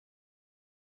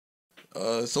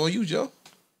It's on you, Joe.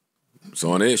 It's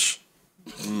on Ish.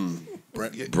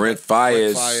 Brent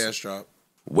Faiyaz drop.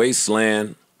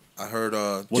 Wasteland. I heard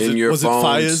Was it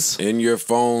Faiyaz? In your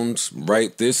phones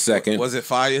right this second. Was it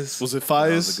Faiyaz? Was it That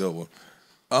Faiyaz? was a good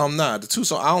one. Nah, the two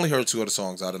songs. I only heard 2 of the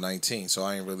songs out of 19, so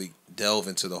I ain't really delve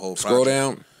into the whole Scroll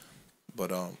project. down.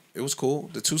 But it was cool.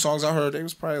 The 2 songs I heard, it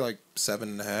was probably like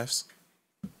 7.5s.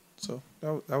 So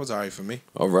that was all right for me.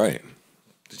 All right.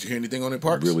 Did you hear anything on it,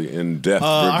 Parks? Really in-depth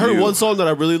I heard review. one song that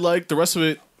I really liked. The rest of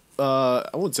it, I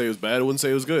wouldn't say it was bad. I wouldn't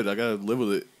say it was good. I gotta live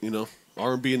with it. You know,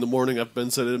 R&B in the morning. I've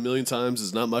been said it a million times.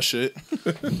 Is not my shit.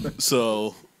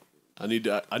 So I need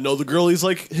to. I know the girlies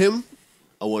like him.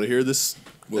 I want to hear this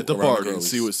at the around the party and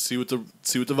see what the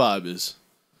vibe is.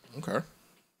 Okay.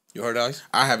 You heard Ice?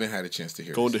 I haven't had a chance to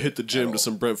hear. Going to hit the gym to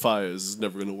some Brent Faiyaz is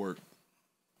never gonna work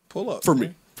Pull up for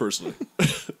me personally.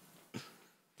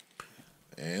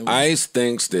 Ice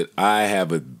thinks that I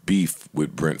have a beef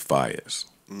with Brent Faiyaz.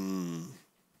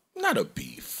 Not a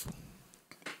beef.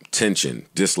 Tension,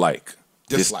 dislike.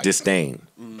 Disdain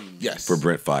Yes. for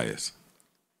Brent Faiyaz.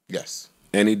 Yes.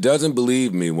 And he doesn't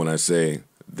believe me when I say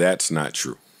that's not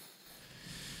true.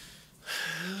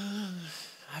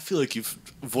 I feel like you've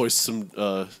voiced some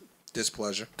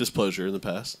displeasure in the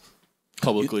past,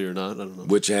 publicly or not. I don't know.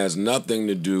 Which has nothing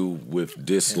to do with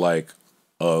dislike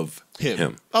of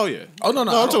him. Oh yeah. Oh no, I'm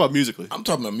talking about musically. I'm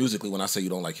talking about musically when I say you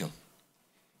don't like him.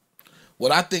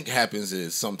 What I think happens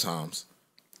is sometimes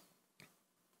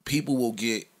people will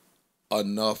get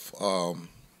enough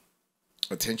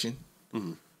attention,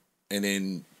 and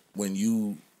then when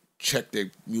you check their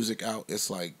music out,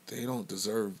 it's like they don't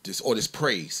deserve this or this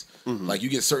praise. Like you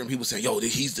get certain people saying, "Yo,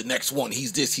 he's the next one.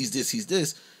 He's this. He's this. He's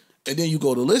this," and then you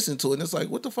go to listen to it, and it's like,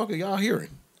 "What the fuck are y'all hearing?"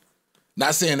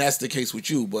 Not saying that's the case with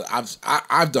you, but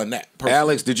I've done that. Personally.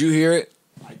 Alex, did you hear it?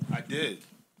 I did.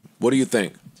 What do you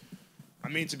think? I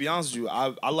mean, to be honest with you,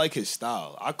 I like his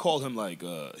style. I call him like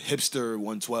hipster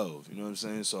 112. You know what I'm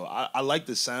saying? So I like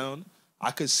the sound.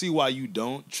 I could see why you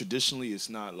don't. Traditionally, it's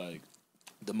not like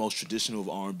the most traditional of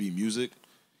R&B music.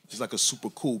 He's like a super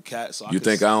cool cat. So You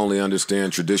think I only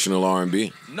understand traditional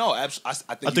R&B? No, I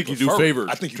think you do favor.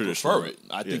 I think you prefer it.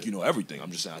 I think you know everything.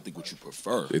 I'm just saying I think what you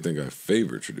prefer. They think I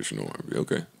favor traditional R&B.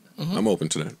 Okay. I'm open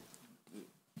to that.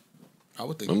 I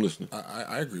would think. I'm listening.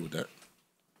 I agree with that.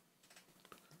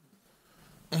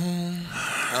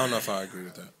 I don't know if I agree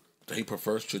with that. He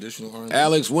prefers traditional R&B.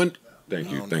 Alex, when... Thank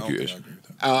you, Ish.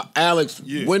 Alex,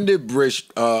 when did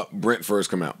Brent first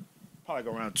come out? Probably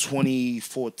like around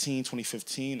 2014,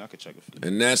 2015. I could check it for you.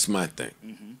 And that's my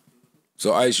thing.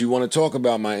 So, Ice, you want to talk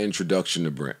about my introduction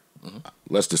to Brent?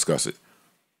 Let's discuss it.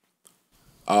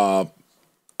 I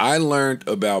learned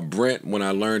about Brent when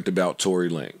I learned about Tory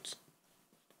Lanez.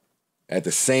 At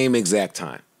the same exact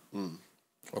time.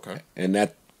 Okay. And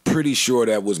that pretty sure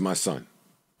that was my son.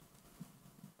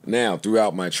 Now,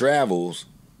 throughout my travels,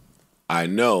 I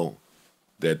know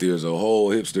that there's a whole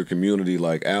hipster community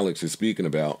like Alex is speaking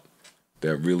about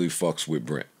that really fucks with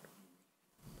Brent.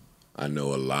 I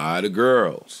know a lot of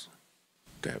girls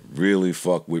that really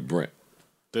fuck with Brent.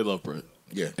 They love Brent.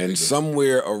 Yeah. And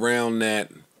somewhere around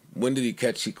that, when did he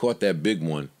catch? He caught that big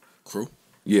one. Crew.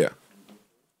 Yeah.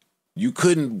 You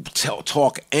couldn't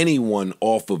talk anyone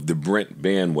off of the Brent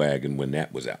bandwagon when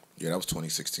that was out. Yeah, that was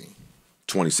 2016.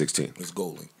 2016. It's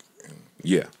Gold Link.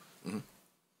 Yeah.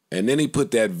 And then he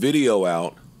put that video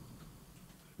out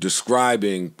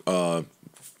describing,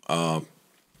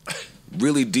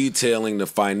 really detailing the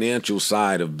financial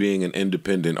side of being an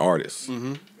independent artist.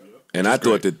 And I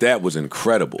thought that was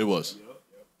incredible. It was.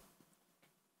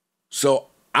 So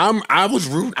I'm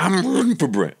rooting for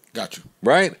Brent. Got you.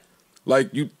 Right?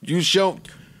 Like you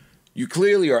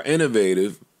clearly are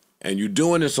innovative and you're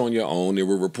doing this on your own. There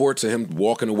were reports of him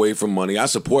walking away from money. I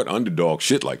support underdog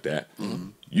shit like that.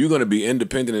 You're going to be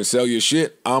independent and sell your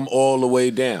shit. I'm all the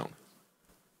way down.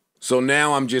 So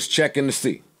now I'm just checking to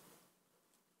see.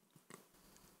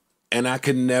 And I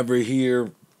could never hear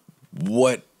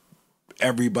what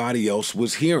everybody else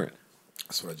was hearing.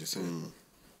 That's what I just said.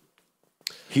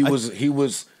 He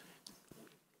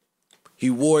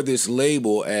wore this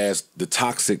label as the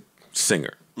toxic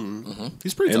singer.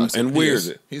 He's pretty toxic. And where is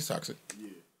it? He's toxic.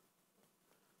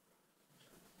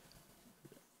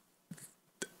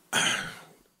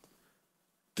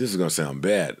 This is going to sound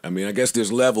bad. I mean, I guess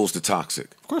there's levels to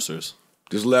toxic. Of course there is.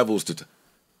 There's levels to...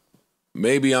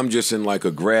 Maybe I'm just in like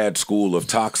a grad school of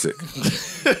toxic.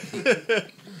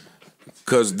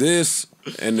 Because this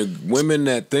and the women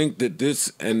that think that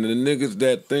this and the niggas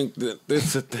that think that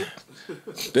this...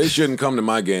 They shouldn't come to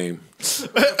my game.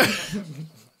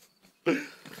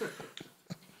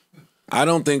 I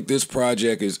don't think this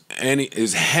project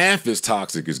is half as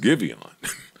toxic as Giveon.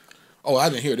 Oh, I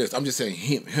didn't hear this. I'm just saying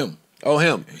him. Oh,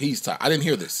 him. He's I didn't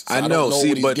hear this. So I know. what See,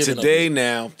 he's but giving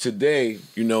today,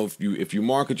 you know, if you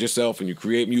market yourself and you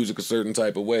create music a certain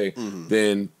type of way,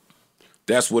 then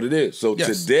that's what it is. So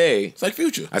today, it's like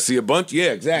Future. I see a bunch.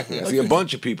 Yeah, exactly. I see a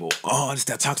bunch of people. Oh, this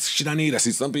that toxic shit I need. I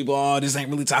see some people. Oh, this ain't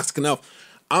really toxic enough.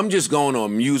 I'm just going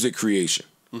on music creation.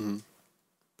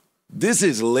 This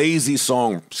is lazy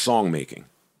song making.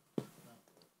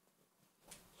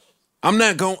 I'm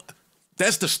not going.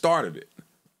 That's the start of it.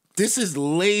 This is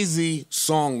lazy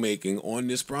song making on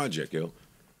this project, yo.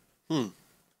 I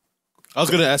was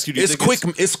gonna ask you. It's quick.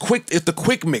 It's quick. It's the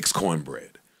quick mix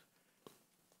cornbread. I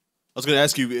was gonna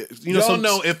ask you. You know, y'all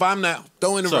know if I'm not.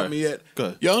 Don't interrupt me yet. Go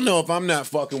ahead. Y'all know if I'm not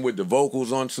fucking with the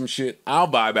vocals on some shit, I'll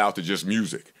vibe out to just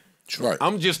music. Right.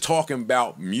 I'm just talking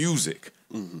about music.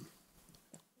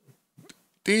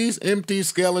 These empty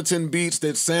skeleton beats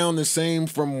that sound the same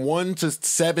from 1 to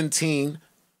 17.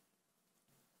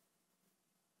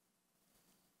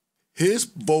 His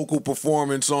vocal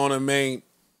performance on him ain't.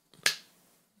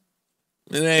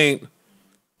 It ain't.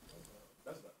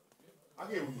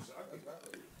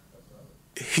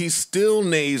 He's still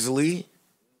nasally.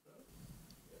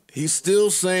 He's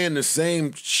still saying the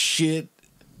same shit.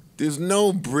 There's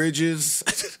no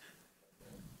bridges.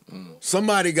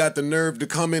 Somebody got the nerve to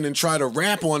come in and try to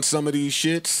rap on some of these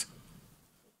shits.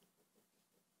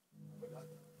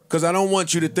 Because I don't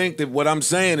want you to think that what I'm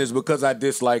saying is because I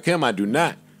dislike him. I do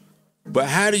not. But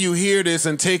how do you hear this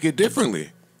and take it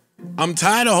differently? I'm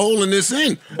tired of holding this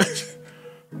in.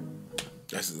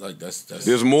 That's.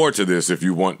 There's more to this if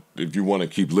you want to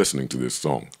keep listening to this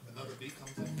song.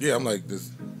 Yeah, I'm like,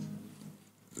 does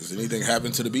anything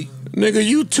happen to the beat? Nigga,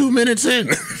 you 2 minutes in.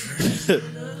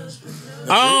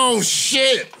 Oh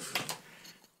shit.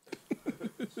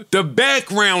 The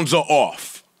backgrounds are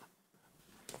off.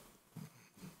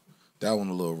 That one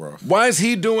a little rough. Why is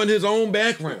he doing his own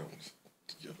backgrounds?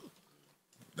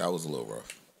 That was a little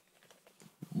rough.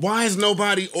 Why is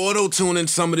nobody auto-tuning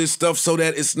some of this stuff so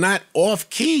that it's not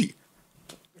off-key?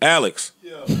 Alex,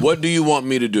 what do you want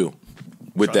me to do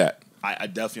with that? I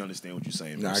definitely understand what you're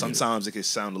saying. Nah, Sometimes it can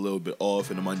sound a little bit off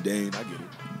in the mundane. I get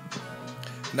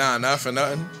it. Nah, not for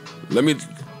nothing. Let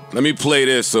me play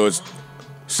this so it's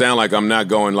sound like I'm not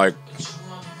going like.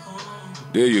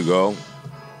 There you go.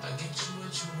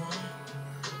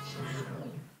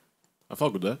 I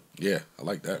fuck with that. Yeah, I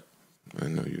like that. I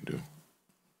know you do.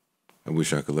 I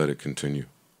wish I could let it continue.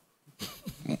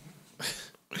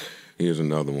 Here's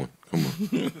another one. Come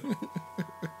on.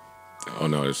 Oh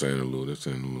no, this ain't a Lou. This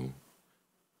ain't a Lou.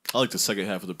 I like the second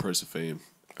half of The Price of Fame.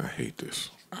 I hate this.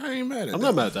 I ain't mad at that. I'm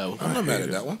not mad at that one. I'm not mad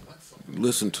at that one.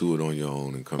 Listen to it on your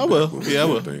own and come I back will. with Yeah, I what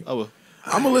will. you think. I will.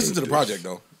 I'm gonna listen to the project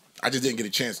though. I just didn't get a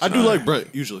chance to. I do like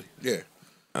Brent usually. Yeah.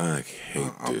 I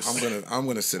hate this. I'm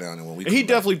gonna sit down and when we. He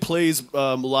definitely plays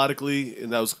melodically,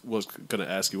 and that was gonna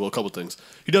ask you. Well, a couple things.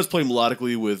 He does play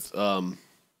melodically with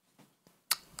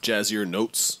jazzier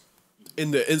notes.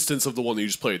 In the instance of the one that you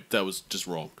just played, that was just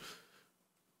wrong.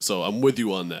 So I'm with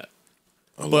you on that.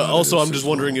 But also, I'm just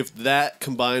wondering if that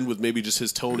combined with maybe just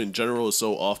his tone in general is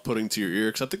so off-putting to your ear,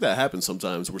 because I think that happens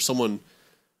sometimes where someone.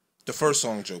 The first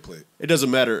song Joe played. It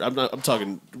doesn't matter. I'm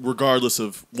talking regardless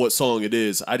of what song it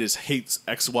is. I just hate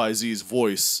XYZ's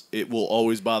voice. It will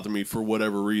always bother me for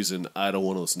whatever reason. I don't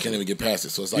want to listen Can't to it. even get past it.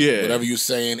 So it's like Yeah. whatever you're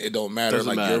saying, it don't matter.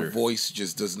 Doesn't like your matter. voice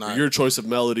just does not. Your choice of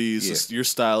melodies, Yeah. your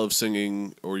style of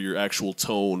singing, or your actual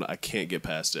tone, I can't get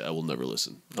past it. I will never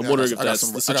listen. I'm wondering if that's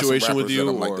the situation with you.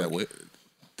 I'm like Or that with.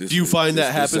 This do you find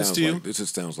that happens sounds to you? like- this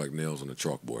just sounds like nails on a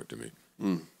chalkboard to me.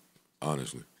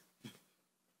 Honestly.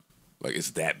 Like,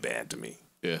 it's that bad to me.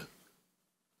 Yeah.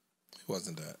 It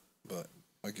wasn't that, but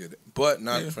I get it. But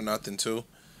not for nothing, too.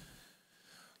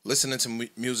 Listening to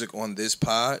music on this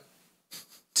pod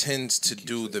tends to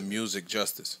do the music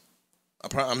justice.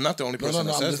 I'm not the only person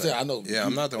that I'm says just that. saying, I know. Yeah,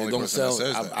 I'm not the only person that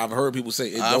says that. I've heard people say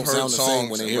it I've don't heard sound the same when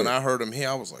songs, they and hear when it. I heard them here,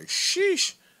 I was like,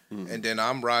 sheesh. And then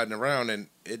I'm riding around, and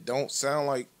it don't sound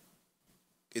like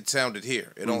it sounded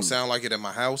here. It don't sound like it in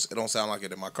my house. It don't sound like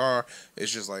it in my car.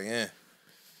 It's just like, eh.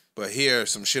 But here,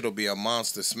 some shit will be a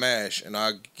monster smash, and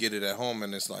I get it at home,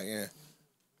 and it's like, eh.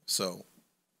 So,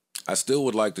 I still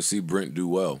would like to see Brent do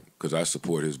well because I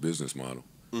support his business model.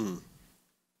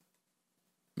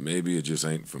 Maybe it just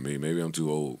ain't for me. Maybe I'm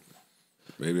too old.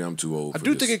 Maybe I'm too old. I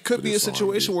do think it could be a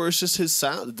situation where it's just his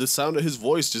sound. The sound of his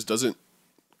voice just doesn't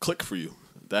click for you.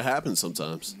 That happens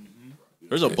sometimes.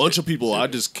 There's a bunch of people I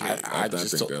just can't. I think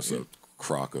that's a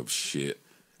crock of shit.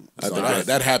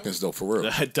 That happens though, for real.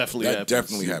 That definitely That happens.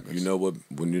 definitely happens. You know what?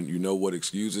 When you know what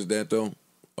excuses that though?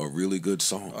 A really good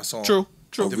song. a song. True.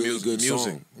 a really good music.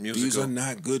 song. Musical. These are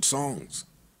not good songs.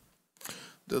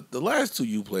 The last two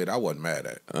you played, I wasn't mad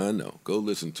at. I know. Go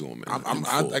listen to them.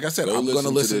 Like I said, I'm going to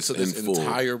listen to this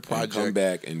entire project. And come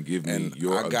back and give me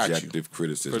your objective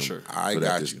criticism. For sure. I so got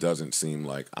that this you. doesn't seem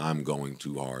like I'm going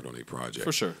too hard on a project.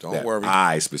 For sure. Don't that worry.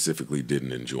 I specifically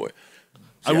didn't enjoy.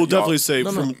 I will definitely say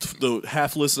No, from the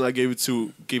half listen I gave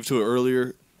to it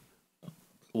earlier.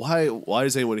 Why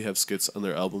does anybody have skits on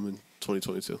their album in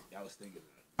 2022?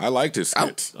 I liked his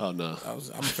skits. Oh no, I'm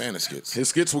a fan of skits. His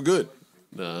skits were good.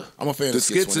 nah. I'm a fan The of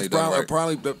skits skits when is they done right.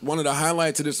 probably one of the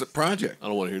highlights of this project. I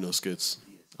don't want to hear no skits.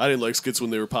 I didn't like skits when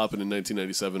they were popping in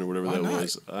 1997 or whatever Why that not?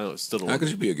 was. I still don't. How Want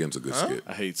could you be against a good skit?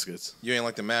 I hate skits. You ain't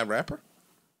like the Mad Rapper?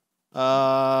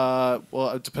 Well,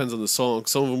 it depends on the song.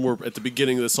 Some of them were at the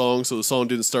beginning of the song, so the song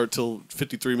didn't start till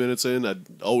 53 minutes in. I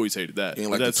always hated that. Ain't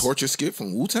like the torture skit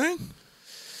from Wu-Tang?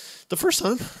 The first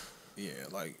time. Yeah,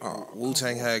 like Wu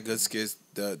Tang had good skits.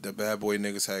 The Bad Boy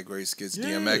niggas had great skits.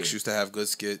 DMX used to have good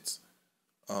skits.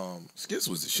 Skits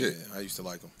was the shit. Yeah, I used to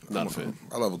like them. Not a fan.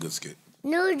 I love a good skit.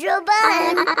 Nujo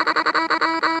Budden.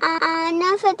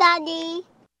 Enough, Daddy.